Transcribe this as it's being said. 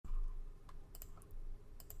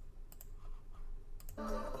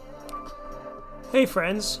Hey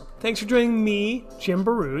friends, thanks for joining me, Jim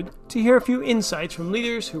Baroud, to hear a few insights from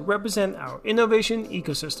leaders who represent our innovation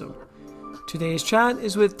ecosystem. Today's chat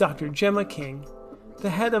is with Dr. Jemma King, the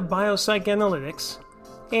head of BioPsychAnalytics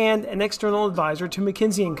and an external advisor to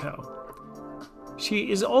McKinsey and Co.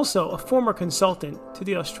 She is also a former consultant to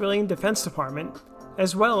the Australian Defence Department,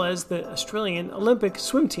 as well as the Australian Olympic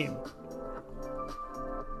swim team.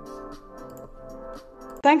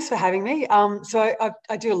 Thanks for having me. So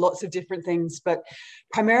I do lots of different things, but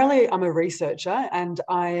primarily I'm a researcher, and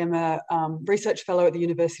I am a research fellow at the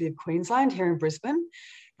University of Queensland here in Brisbane.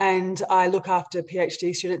 And I look after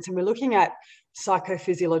PhD students, and we're looking at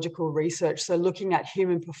psycho-physiological research. So looking at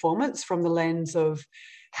human performance from the lens of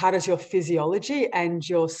how does your physiology and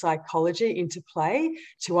your psychology interplay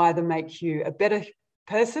to either make you a better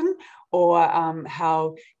person or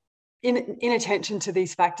how inattention to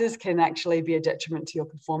these factors can actually be a detriment to your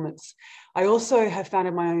performance. I also have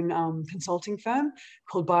founded my own consulting firm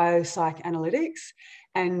called BioPsychAnalytics.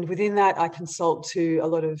 And within that, I consult to a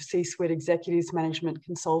lot of C-suite executives, management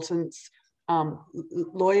consultants,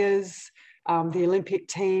 lawyers, the Olympic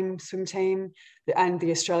team, swim team, and the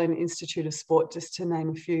Australian Institute of Sport, just to name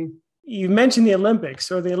a few. You mentioned the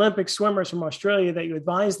Olympics or the Olympic swimmers from Australia that you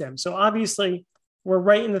advise them. So obviously, we're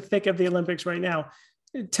right in the thick of the Olympics right now.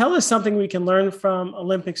 Tell us something we can learn from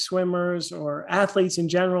Olympic swimmers or athletes in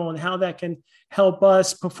general and how that can help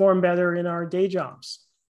us perform better in our day jobs.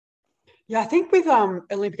 Yeah, I think with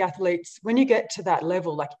Olympic athletes, when you get to that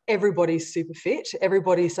level, like everybody's super fit,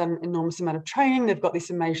 everybody's done an enormous amount of training, they've got this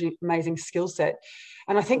amazing skill set.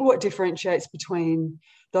 And I think what differentiates between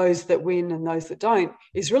those that win and those that don't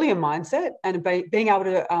is really a mindset and being able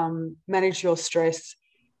to manage your stress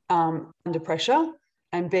under pressure,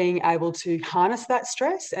 and being able to harness that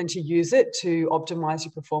stress and to use it to optimize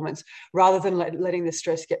your performance rather than letting the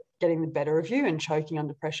stress getting the better of you and choking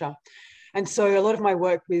under pressure. And so a lot of my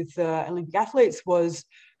work with Olympic athletes was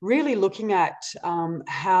really looking at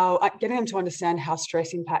getting them to understand how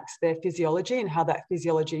stress impacts their physiology and how that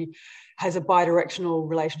physiology has a bidirectional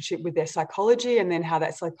relationship with their psychology, and then how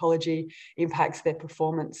that psychology impacts their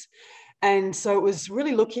performance. And so it was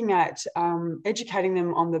really looking at educating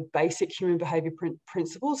them on the basic human behaviour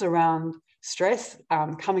principles around stress,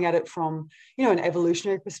 coming at it from, an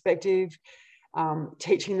evolutionary perspective,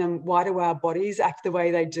 teaching them why do our bodies act the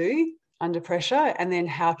way they do under pressure, and then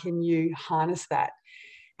how can you harness that.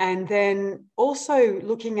 And then also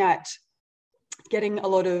looking at getting a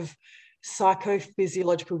lot of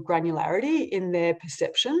psychophysiological granularity in their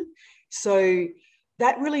perception. So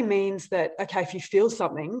that really means that, okay, if you feel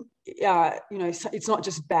something, it's not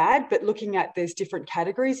just bad, but looking at there's different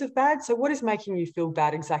categories of bad. So what is making you feel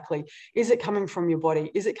bad exactly? Is it coming from your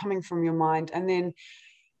body? Is it coming from your mind? And then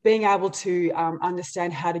being able to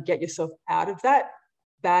understand how to get yourself out of that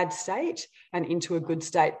bad state and into a good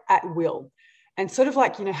state at will. And sort of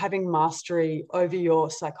like, having mastery over your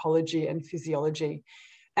psychology and physiology.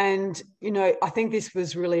 And, I think this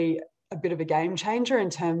was really a bit of a game changer in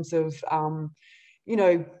terms of,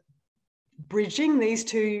 bridging these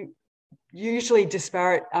two usually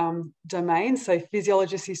disparate domains. So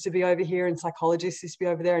physiologists used to be over here and psychologists used to be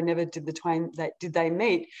over there, and never did they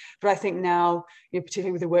meet. But I think now,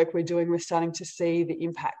 particularly with the work we're doing, we're starting to see the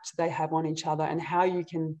impact they have on each other and how you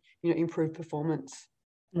can, improve performance.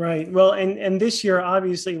 Right. Well, and this year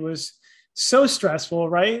obviously was so stressful,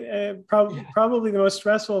 right? Probably the most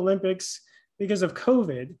stressful Olympics because of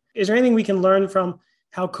COVID. Is there anything we can learn from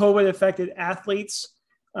how COVID affected athletes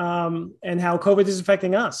and how COVID is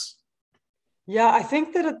affecting us? Yeah, I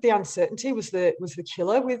think that the uncertainty was the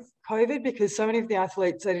killer with COVID, because so many of the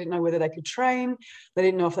athletes, they didn't know whether they could train. They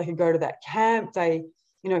didn't know if they could go to that camp. A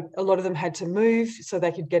lot of them had to move so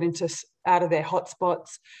they could get out of their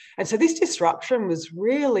hotspots. And so this disruption was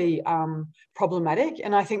really problematic.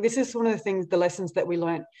 And I think this is one of the lessons that we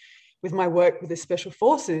learned with my work with the Special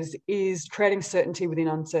Forces, is creating certainty within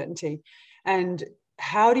uncertainty. And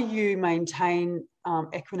how do you maintain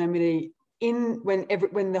equanimity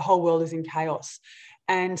when the whole world is in chaos?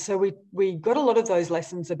 And so we got a lot of those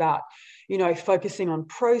lessons about, focusing on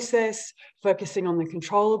process, focusing on the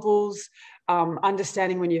controllables,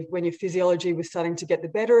 understanding when your physiology was starting to get the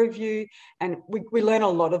better of you. And we learned a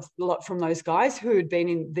lot from those guys who had been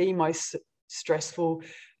in the most stressful,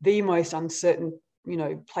 the most uncertain,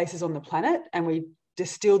 places on the planet. And we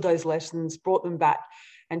distilled those lessons, brought them back,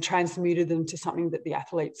 and transmuted them to something that the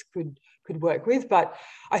athletes could work with. But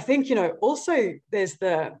I think, also there's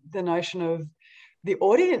the notion of the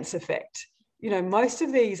audience effect. Most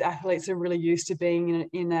of these athletes are really used to being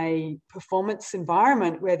in a performance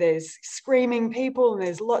environment where there's screaming people and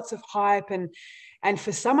there's lots of hype. And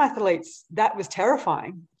for some athletes, that was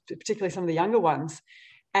terrifying, particularly some of the younger ones.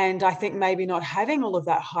 And I think maybe not having all of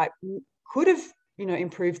that hype could have,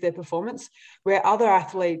 improved their performance, where other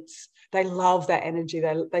athletes, they love that energy.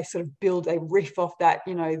 They sort of build a riff off that,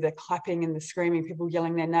 the clapping and the screaming, people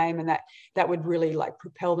yelling their name, and that would really like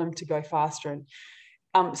propel them to go faster.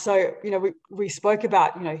 And so, we spoke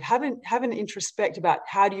about, have an introspect about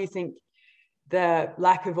how do you think the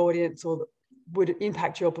lack of audience would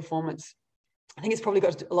impact your performance. I think it's probably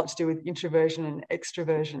got a lot to do with introversion and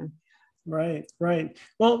extroversion. Right.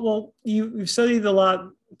 Well, you've studied a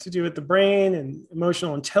lot to do with the brain and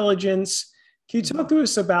emotional intelligence. Can you talk to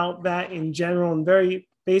us about that in general in very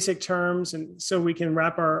basic terms, and so we can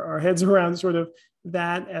wrap our heads around sort of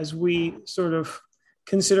that as we sort of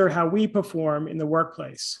consider how we perform in the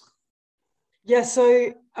workplace? Yeah,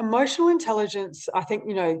 so emotional intelligence, I think,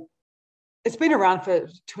 it's been around for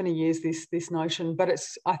 20 years, this notion, but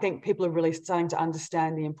I think people are really starting to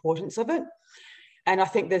understand the importance of it. And I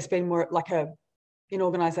think there's been more in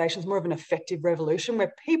organizations, more of an effective revolution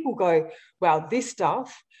where people go, wow, this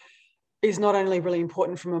stuff is not only really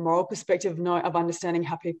important from a moral perspective of understanding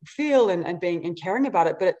how people feel and being and caring about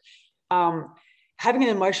it, but having an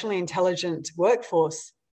emotionally intelligent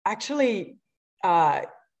workforce actually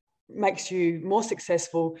makes you more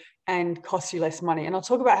successful and costs you less money. And I'll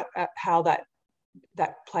talk about how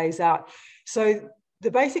that plays out. So the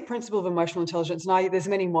basic principle of emotional intelligence, now there's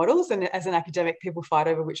many models, and as an academic, people fight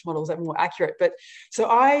over which models are more accurate. But so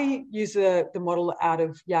I use the model out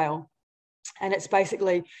of Yale, and it's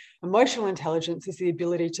basically emotional intelligence is the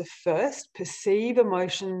ability to first perceive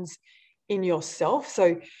emotions in yourself.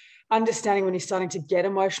 So understanding when you're starting to get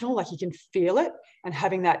emotional, like you can feel it, and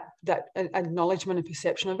having that acknowledgement and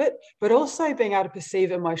perception of it, but also being able to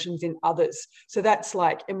perceive emotions in others. So that's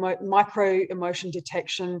like micro emotion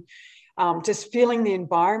detection, just feeling the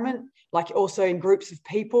environment, like also in groups of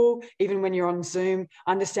people, even when you're on Zoom,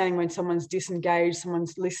 understanding when someone's disengaged,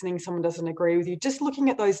 someone's listening, someone doesn't agree with you, just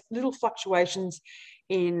looking at those little fluctuations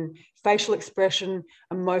in facial expression,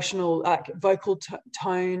 emotional, vocal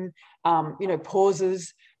tone,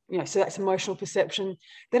 pauses, so that's emotional perception.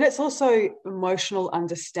 Then it's also emotional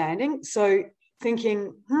understanding. So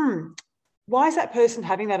thinking, why is that person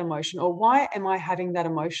having that emotion? Or why am I having that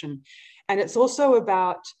emotion? And it's also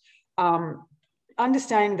about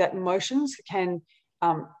understanding that emotions can,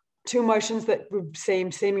 two emotions that would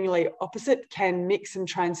seem seemingly opposite can mix and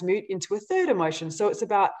transmute into a third emotion. So it's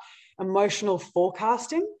about emotional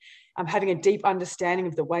forecasting, having a deep understanding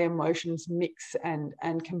of the way emotions mix and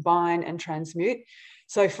combine and transmute.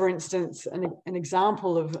 So for instance, an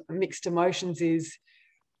example of mixed emotions is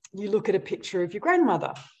you look at a picture of your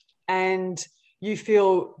grandmother and you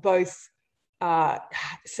feel both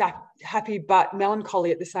happy but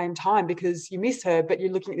melancholy at the same time because you miss her, but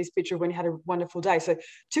you're looking at this picture when you had a wonderful day. So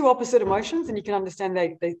two opposite emotions, and you can understand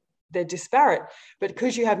they're disparate, but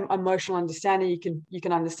because you have emotional understanding, you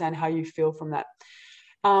can understand how you feel from that.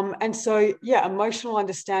 And so, emotional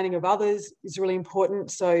understanding of others is really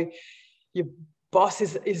important. So your boss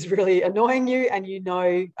is really annoying you, and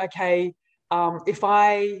okay, if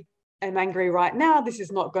I am angry right now, this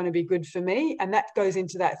is not going to be good for me. And that goes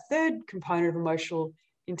into that third component of emotional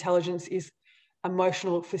intelligence is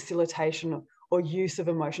emotional facilitation or use of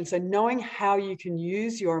emotion. So knowing how you can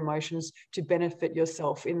use your emotions to benefit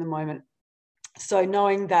yourself in the moment. So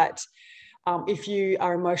knowing that if you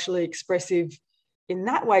are emotionally expressive in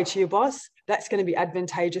that way to your boss, that's going to be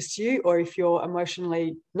advantageous to you. Or if you're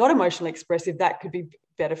not emotionally expressive, that could be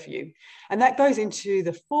better for you. And that goes into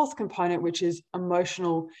the fourth component, which is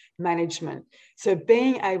emotional management. So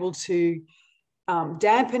being able to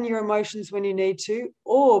dampen your emotions when you need to,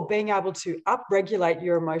 or being able to upregulate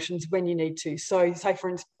your emotions when you need to. So say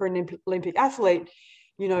for an Olympic athlete,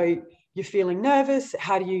 you're feeling nervous.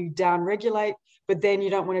 How do you downregulate? But then you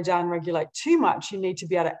don't want to downregulate too much. You need to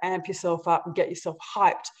be able to amp yourself up and get yourself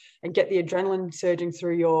hyped and get the adrenaline surging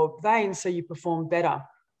through your veins so you perform better.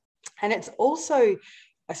 And it's also,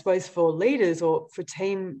 I suppose, for leaders or for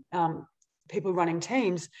team people running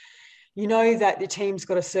teams, that the team's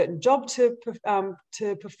got a certain job to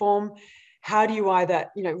perform. How do you either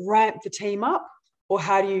ramp the team up, or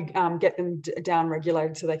how do you get them down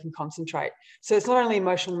regulated so they can concentrate? So it's not only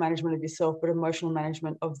emotional management of yourself, but emotional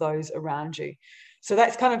management of those around you. So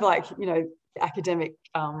that's kind of like academic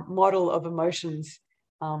model of emotions.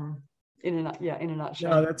 In a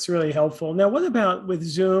nutshell. No, that's really helpful. Now, what about with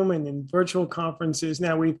Zoom and in virtual conferences?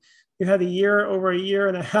 Now, we've had over a year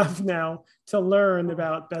and a half now to learn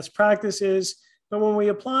about best practices. But when we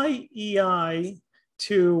apply EI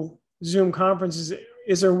to Zoom conferences,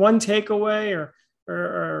 is there one takeaway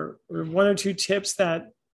or one or two tips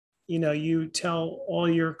that you tell all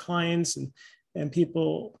your clients and and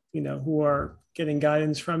people, who are getting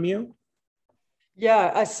guidance from you?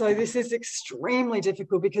 Yeah, so this is extremely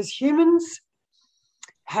difficult because humans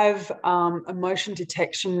have emotion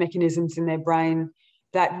detection mechanisms in their brain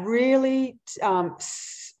that really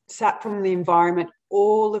sap from the environment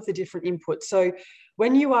all of the different inputs. So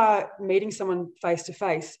when you are meeting someone face to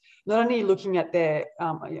face, not only are you looking at their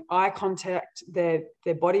eye contact, their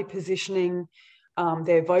body positioning,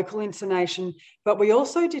 their vocal intonation, but we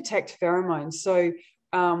also detect pheromones. So,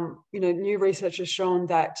 new research has shown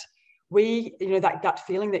that that gut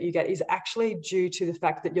feeling that you get is actually due to the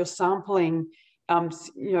fact that you're sampling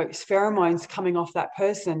pheromones coming off that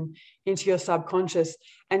person into your subconscious.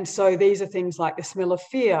 And so these are things like the smell of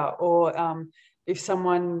fear, or if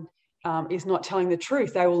someone is not telling the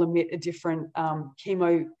truth, they will emit a different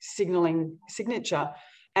chemo signaling signature.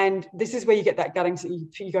 And this is where you get that gutting. So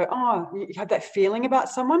you go, oh, you have that feeling about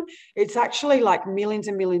someone. It's actually like millions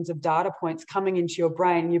and millions of data points coming into your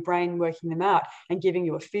brain working them out and giving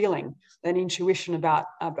you a feeling, an intuition about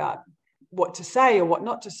what to say or what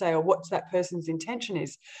not to say, or what that person's intention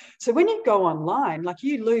is. So when you go online, like,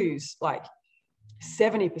 you lose like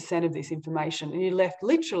 70% of this information and you're left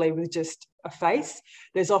literally with just a face.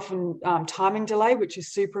 There's often timing delay, which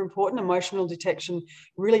is super important. Emotional detection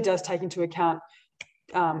really does take into account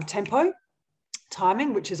tempo,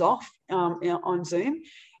 timing, which is off on Zoom.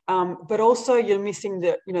 But also you're missing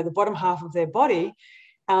the bottom half of their body.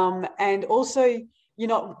 And also you're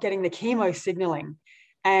not getting the chemo signaling.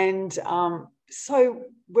 And so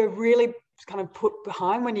we're really kind of put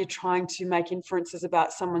behind when you're trying to make inferences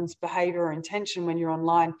about someone's behavior or intention when you're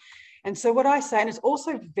online. And so what I say, and it's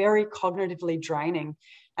also very cognitively draining.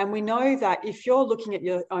 And we know that if you're looking at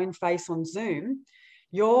your own face on Zoom,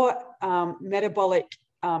 your metabolic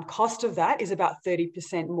cost of that is about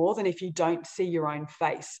 30% more than if you don't see your own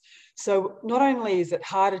face. So not only is it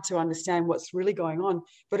harder to understand what's really going on,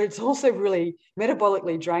 but it's also really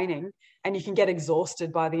metabolically draining, and you can get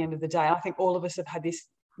exhausted by the end of the day. I think all of us have had this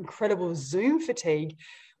incredible Zoom fatigue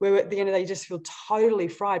where at the end of the day you just feel totally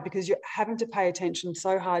fried because you're having to pay attention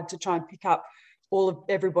so hard to try and pick up all of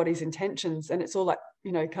everybody's intentions, and it's all like,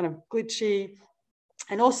 kind of glitchy.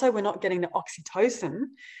 And also we're not getting the oxytocin,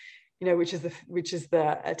 which is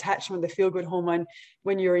the attachment, the feel-good hormone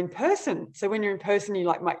when you're in person. So when you're in person, you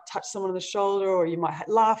might touch someone on the shoulder, or you might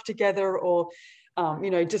laugh together, or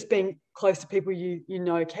just being close to people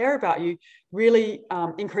care about you really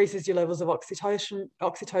increases your levels of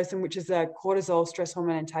oxytocin, which is a cortisol stress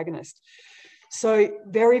hormone antagonist. So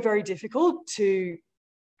very, very difficult to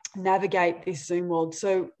navigate this Zoom world.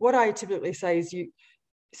 So what I typically say is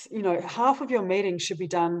half of your meeting should be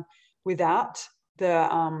done without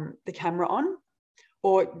the camera on,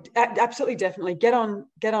 or absolutely definitely get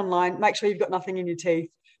online, make sure you've got nothing in your teeth,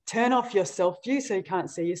 turn off your self view so you can't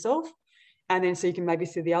see yourself, and then so you can maybe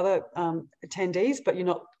see the other attendees, but you're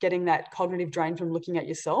not getting that cognitive drain from looking at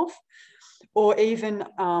yourself. Or even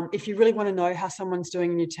if you really want to know how someone's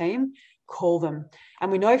doing in your team, call them. And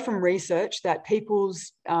we know from research that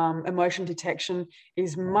people's emotion detection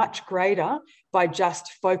is much greater by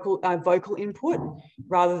just vocal input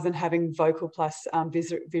rather than having vocal plus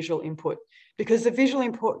visual input, because the visual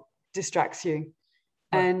input distracts you.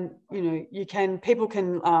 Right. And people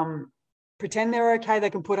can pretend they're okay, they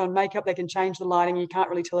can put on makeup, they can change the lighting, you can't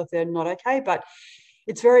really tell if they're not okay, but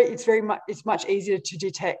it's much easier to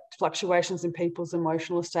detect fluctuations in people's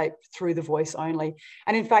emotional state through the voice only.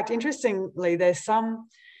 And in fact, interestingly, there's some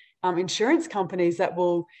insurance companies that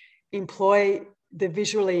will employ the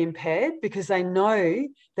visually impaired because they know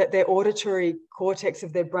that their auditory cortex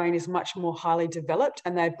of their brain is much more highly developed,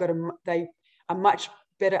 and they are much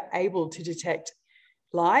better able to detect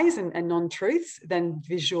lies and non-truths than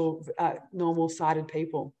visual normal sighted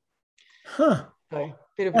people. Huh. So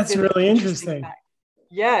that's really interesting. Fact.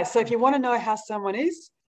 Yeah. So if you want to know how someone is,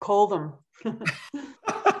 call them.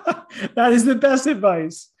 That is the best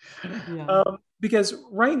advice. Yeah. Because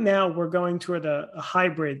right now we're going toward a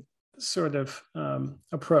hybrid sort of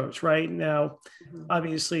approach. Right now,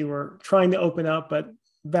 obviously we're trying to open up, but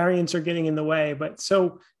variants are getting in the way. But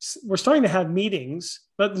so we're starting to have meetings,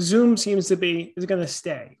 but Zoom seems to is going to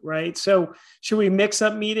stay, right? So should we mix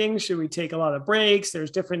up meetings? Should we take a lot of breaks?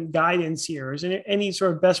 There's different guidance here. Is there any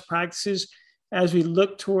sort of best practices as we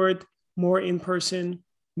look toward more in-person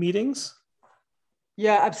meetings?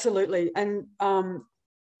 Yeah, absolutely. And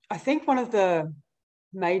I think one of the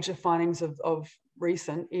major findings of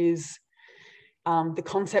recent is the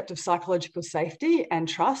concept of psychological safety and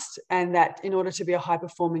trust, and that in order to be a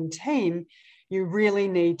high-performing team, you really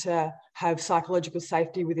need to have psychological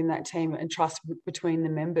safety within that team and trust between the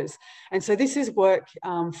members. And so this is work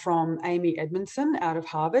from Amy Edmondson out of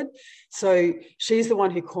Harvard. So she's the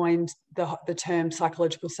one who coined the term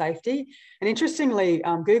psychological safety. And interestingly,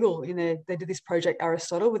 Google, they did this project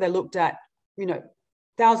Aristotle, where they looked at,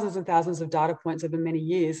 thousands and thousands of data points over many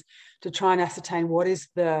years to try and ascertain what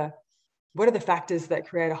are the factors that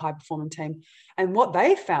create a high-performing team. And what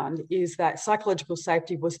they found is that psychological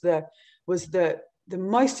safety was the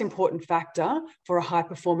most important factor for a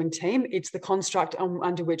high-performing team. It's the construct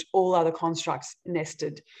under which all other constructs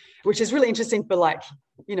nested, which is really interesting for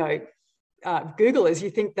Googlers.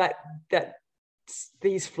 You think that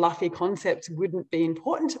these fluffy concepts wouldn't be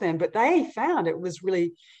important to them, but they found it was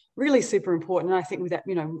really, really super important. And I think with that,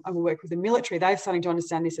 I will work with the military, they're starting to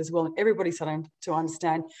understand this as well. And everybody's starting to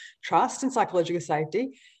understand trust and psychological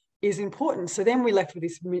safety is important. So then we're left with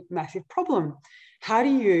this massive problem. How do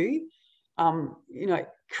you,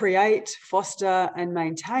 create, foster, and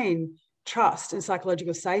maintain trust and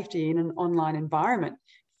psychological safety in an online environment?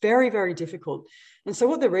 Very, very difficult. And so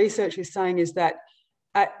what the research is saying is that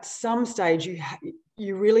at some stage,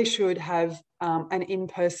 you really should have an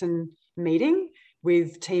in-person meeting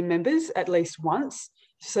with team members at least once,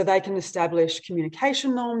 so they can establish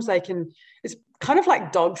communication norms. It's kind of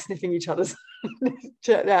like dogs sniffing each other's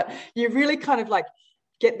out. You really kind of like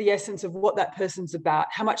get the essence of what that person's about.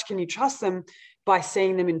 How much can you trust them by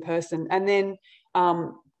seeing them in person? And then,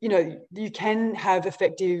 you can have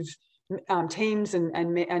effective teams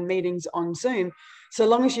and meetings on Zoom, so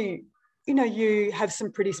long as you have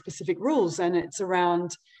some pretty specific rules, and it's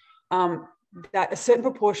around that a certain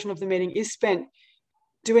proportion of the meeting is spent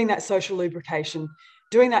doing that social lubrication,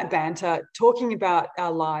 doing that banter, talking about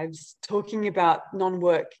our lives, talking about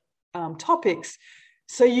non-work topics,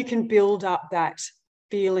 so you can build up that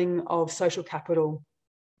feeling of social capital,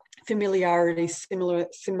 familiarity,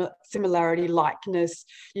 similarity, likeness.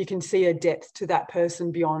 You can see a depth to that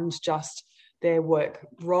person beyond just their work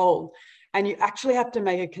role. And you actually have to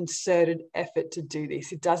make a concerted effort to do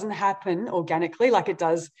this. It doesn't happen organically like it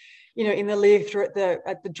does, in the lift or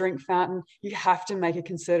at the drink fountain. You have to make a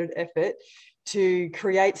concerted effort to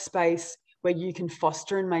create space where you can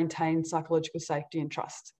foster and maintain psychological safety and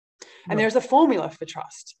trust. And there's a formula for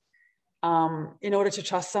trust. In order to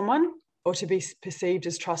trust someone or to be perceived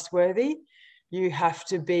as trustworthy, you have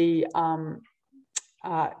to be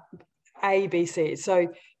A, B, C. So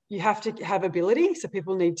you have to have ability. So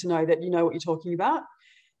people need to know that you know what you're talking about.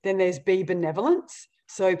 Then there's B, benevolence.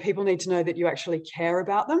 So people need to know that you actually care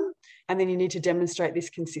about them. And then you need to demonstrate this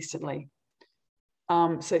consistently.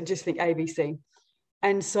 So just think A, B, C.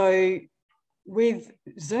 And so with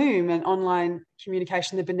Zoom and online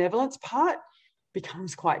communication, the benevolence part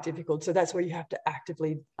becomes quite difficult. So that's where you have to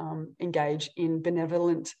actively engage in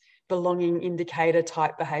benevolent, belonging indicator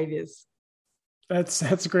type behaviors.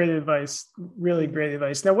 That's great advice. Really great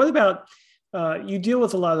advice. Now, what about you deal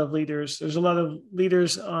with a lot of leaders? There's a lot of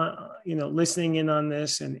leaders, listening in on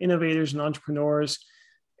this, and innovators and entrepreneurs.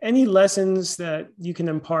 Any lessons that you can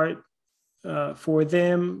impart for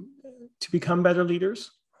them to become better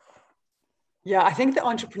leaders? Yeah, I think the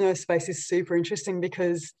entrepreneur space is super interesting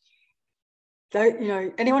because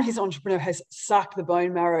anyone who's an entrepreneur has sucked the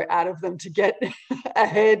bone marrow out of them to get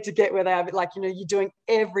ahead, to get where they are. But you're doing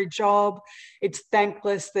every job. It's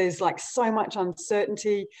thankless. There's so much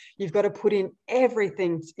uncertainty. You've got to put in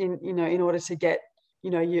everything in order to get,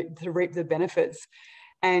 to reap the benefits.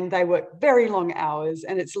 And they work very long hours,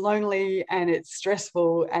 and it's lonely and it's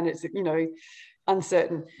stressful and it's,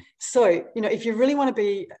 uncertain. So, if you really want to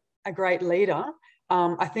be a great leader,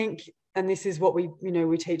 I think, and this is what we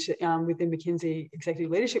teach within McKinsey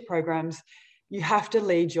executive leadership programs, you have to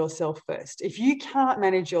lead yourself first. If you can't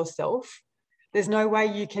manage yourself, there's no way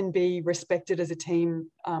you can be respected as a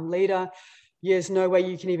team leader. There's no way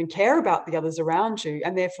you can even care about the others around you,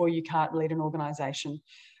 and therefore you can't lead an organization.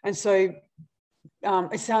 And so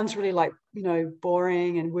it sounds really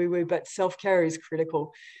boring and woo-woo, but self-care is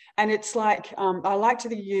critical. And it's I like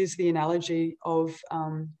to use the analogy of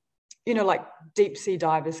deep sea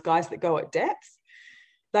divers, guys that go at depth.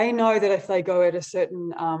 They know that if they go at a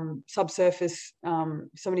certain subsurface,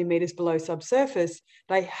 so many meters below subsurface,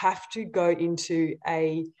 they have to go into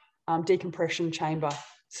a decompression chamber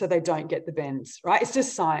so they don't get the bends, right? It's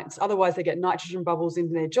just science. Otherwise, they get nitrogen bubbles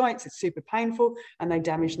into their joints. It's super painful and they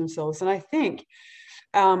damage themselves. And I think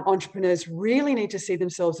entrepreneurs really need to see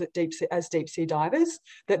themselves as deep sea divers,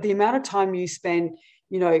 that the amount of time you spend,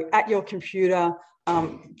 at your computer,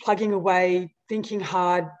 plugging away, thinking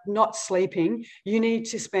hard, not sleeping, you need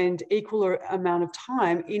to spend equal amount of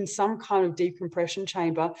time in some kind of decompression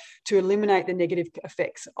chamber to eliminate the negative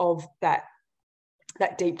effects of that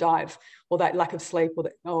that deep dive or that lack of sleep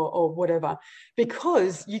or whatever,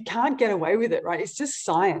 because you can't get away with it, right? It's just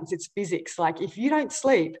science, it's physics. Like if you don't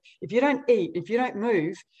sleep, if you don't eat, if you don't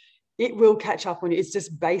move, it will catch up on you. It's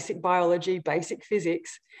just basic biology, basic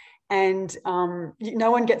physics, and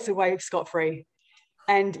no one gets away scot-free.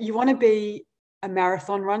 And you want to be a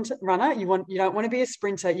marathon runner. You don't want to be a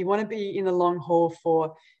sprinter. You want to be in the long haul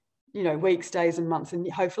for, weeks, days, and months, and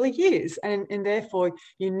hopefully years. And therefore,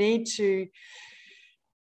 you need to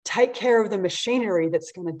take care of the machinery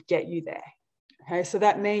that's going to get you there. Okay, so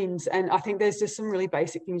that means, and I think there's just some really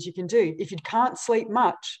basic things you can do. If you can't sleep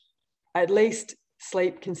much, at least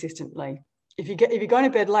sleep consistently. If you're going to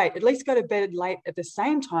bed late, at least go to bed late at the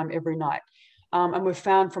same time every night. And we've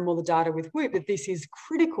found from all the data with Whoop that this is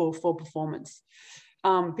critical for performance.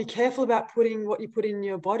 Be careful about what you put in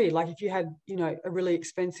your body. Like if you had, a really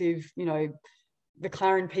expensive,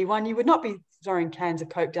 McLaren P1, you would not be throwing cans of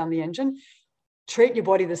Coke down the engine. Treat your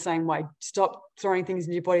body the same way. Stop throwing things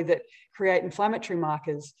in your body that create inflammatory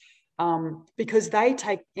markers, because they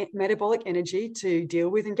take metabolic energy to deal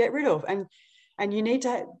with and get rid of. And you need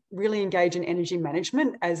to really engage in energy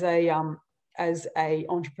management as a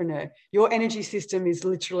entrepreneur. Your energy system is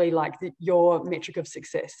literally like your metric of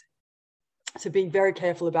success. So be very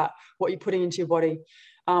careful about what you're putting into your body.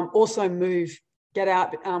 Also move, get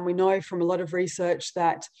out. We know from a lot of research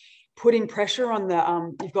that putting pressure on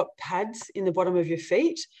you've got pads in the bottom of your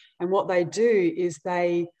feet, and what they do is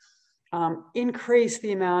they increase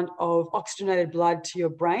the amount of oxygenated blood to your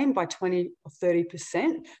brain by 20 or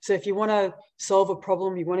 30%. So if you want to solve a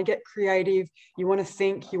problem, you want to get creative, you want to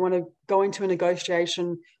think, you want to go into a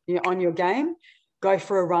negotiation on your game, go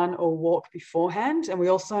for a run or walk beforehand. And we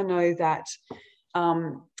also know that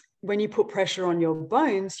when you put pressure on your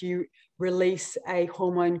bones, you release a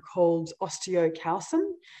hormone called osteocalcin.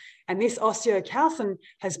 And this osteocalcin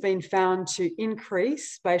has been found to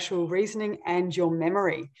increase spatial reasoning and your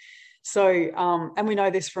memory. So, and we know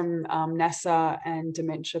this from NASA and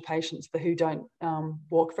dementia patients who don't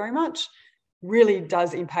walk very much, really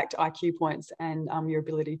does impact IQ points and your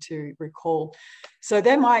ability to recall. So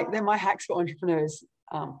they're my hacks for entrepreneurs: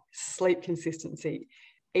 sleep consistency,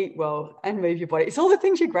 eat well, and move your body. It's all the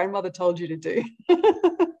things your grandmother told you to do.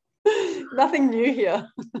 Nothing new here.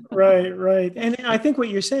 Right. And I think what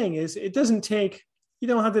you're saying is you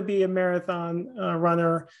don't have to be a marathon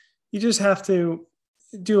runner. You just have to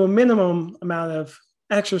do a minimum amount of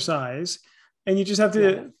exercise, and you just have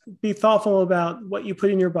to be thoughtful about what you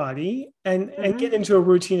put in your body and get into a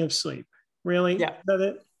routine of sleep. Really? Yeah. Is that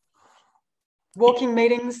it? Walking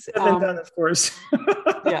meetings. Done, of course.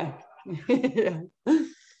 Yeah. Yeah.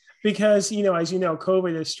 Because, as you know,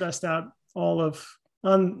 COVID has stressed out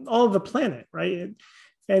on all of the planet, right?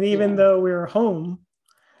 And even though we were home,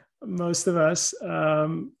 most of us,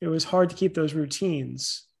 it was hard to keep those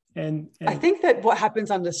routines. And I think that what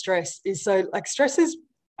happens under stress is stress is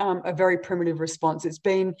a very primitive response. It's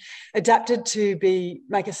been adapted to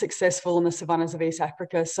make us successful in the savannas of East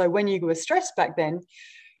Africa. So when you were stressed back then,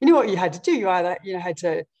 you know what you had to do? You either had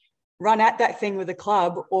to run at that thing with a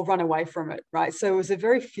club or run away from it, right? So it was a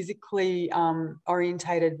very physically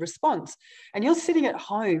orientated response. And you're sitting at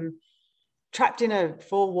home, trapped in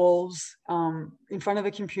four walls, in front of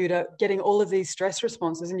a computer, getting all of these stress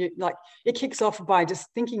responses, and it kicks off by just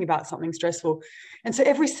thinking about something stressful. And so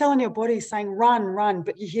every cell in your body is saying, run,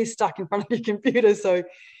 but you're here stuck in front of your computer. So,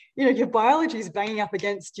 your biology is banging up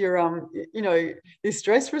against your, this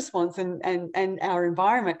stress response and our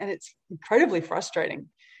environment. And it's incredibly frustrating.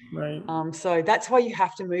 Right. So that's why you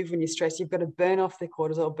have to move when you're stressed. You've got to burn off the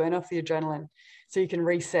cortisol, burn off the adrenaline, so you can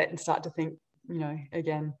reset and start to think,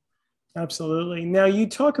 again. Absolutely. Now, you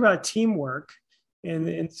talk about teamwork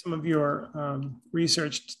in some of your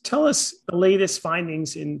research. Tell us the latest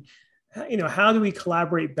findings in, how do we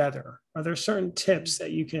collaborate better? Are there certain tips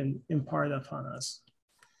that you can impart upon us?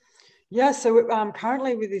 Yeah, so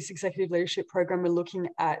currently with this executive leadership program, we're looking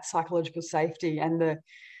at psychological safety and the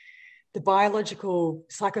biological,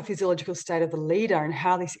 psychophysiological state of the leader and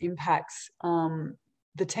how this impacts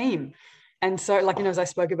the team. And so, as I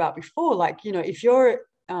spoke about before, if you're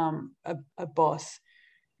a boss,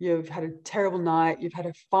 you've had a terrible night, you've had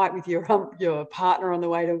a fight with your partner on the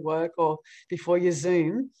way to work or before your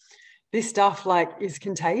Zoom, this stuff is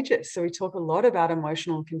contagious. So we talk a lot about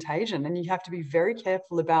emotional contagion, and you have to be very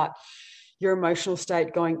careful about your emotional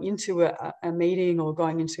state going into a meeting or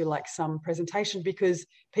going into some presentation, because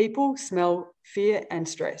people smell fear and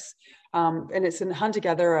stress. And it's a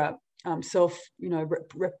hunter-gatherer self,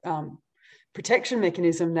 protection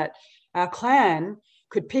mechanism that our clan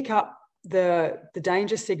could pick up the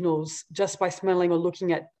danger signals just by smelling or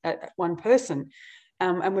looking at one person.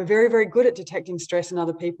 And we're very, very good at detecting stress in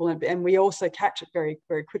other people, and we also catch it very,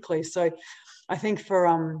 very quickly. So I think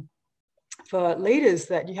for leaders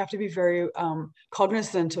that you have to be very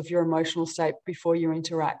cognizant of your emotional state before you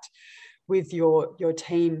interact with your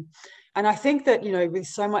team. And I think that, with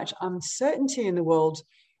so much uncertainty in the world,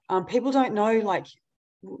 people don't know like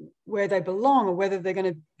where they belong or whether they're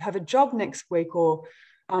going to have a job next week, or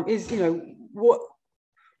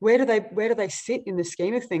where do they sit in the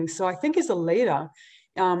scheme of things. So I think as a leader,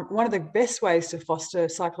 one of the best ways to foster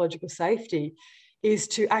psychological safety is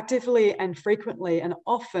to actively and frequently and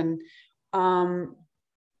often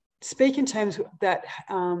speak in terms that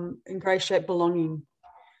ingratiate belonging,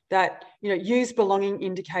 that use belonging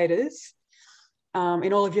indicators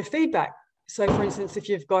in all of your feedback. So for instance, if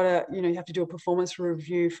you've got you have to do a performance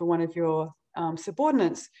review for one of your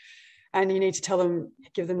subordinates, and you need to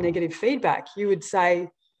give them negative feedback, you would say,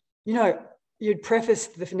 you'd preface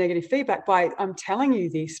the negative feedback by, I'm telling you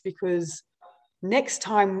this because next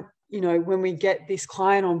time, when we get this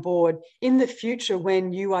client on board, in the future,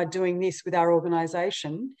 when you are doing this with our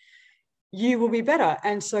organization, you will be better.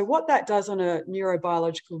 And so what that does on a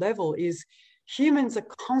neurobiological level is humans are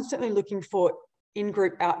constantly looking for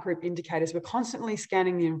in-group, out-group indicators. We're constantly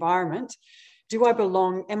scanning the environment. Do I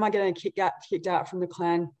belong? Am I going to get kicked out from the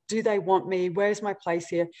clan? Do they want me? Where's my place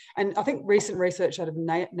here? And I think recent research out of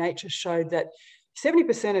Nature showed that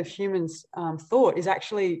 70% of humans' thought is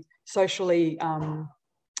actually socially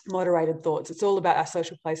moderated thoughts. It's all about our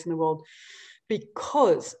social place in the world.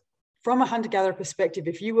 Because from a hunter-gatherer perspective,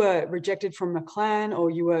 if you were rejected from a clan or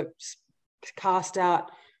you were cast out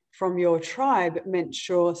from your tribe, it meant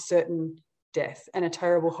sure certain death, and a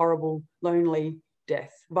terrible, horrible, lonely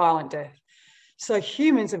death, violent death. So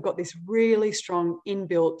humans have got this really strong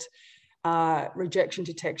inbuilt rejection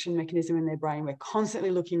detection mechanism in their brain. We're constantly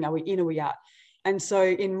looking, are we in, are we out? And so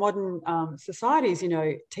in modern societies,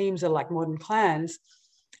 teams are like modern clans.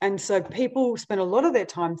 And so people spend a lot of their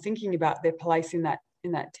time thinking about their place in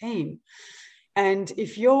that team. And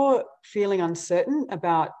if you're feeling uncertain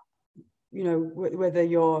about, whether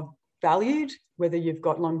you're valued, whether you've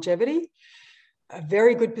got longevity, a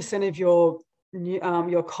very good percent of your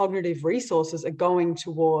cognitive resources are going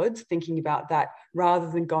towards thinking about that rather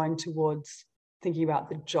than going towards thinking about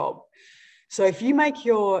the job. So if you make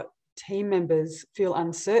your team members feel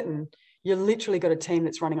uncertain, you literally got a team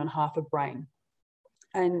that's running on half a brain.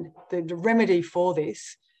 And the remedy for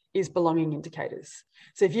this is belonging indicators.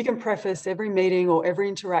 So if you can preface every meeting or every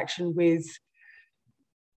interaction with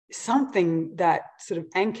something that sort of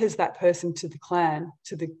anchors that person to the clan,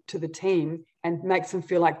 to the team, and makes them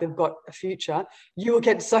feel like they've got a future, you will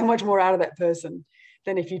get so much more out of that person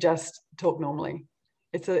than if you just talk normally.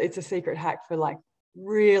 It's a secret hack for like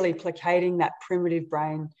really placating that primitive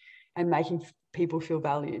brain and making people feel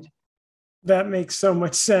valued. That makes so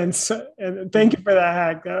much sense, and thank you for that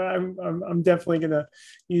hack. I'm definitely going to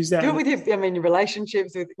use that. Do it with your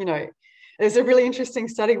relationships with, There's a really interesting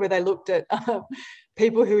study where they looked at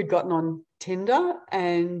people who had gotten on Tinder,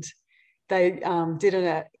 and they did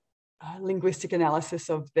a linguistic analysis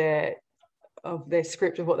of their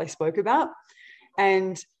script of what they spoke about.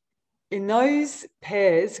 And in those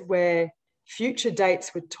pairs where future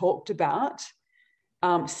dates were talked about,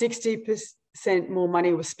 60% more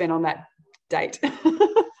money was spent on that date.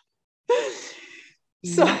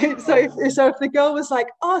 So if the girl was like,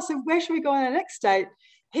 so where should we go on our next date?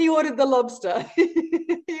 He ordered the lobster.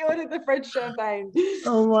 He ordered the French champagne.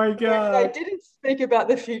 Oh my God. They didn't speak about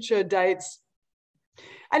the future dates.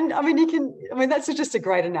 And that's just a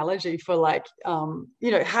great analogy for like,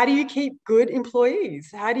 how do you keep good employees?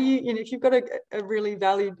 How do you, if you've got a really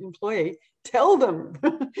valued employee, tell them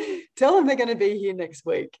they're going to be here next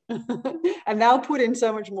week. And they'll put in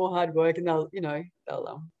so much more hard work, and they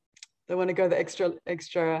want to go the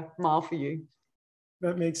extra mile for you.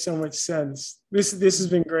 That makes so much sense. This has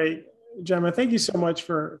been great. Jemma, thank you so much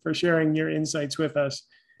for sharing your insights with us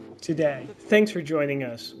today. Thanks for joining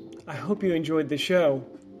us. I hope you enjoyed the show.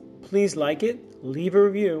 Please like it, leave a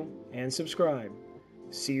review, and subscribe.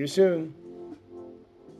 See you soon.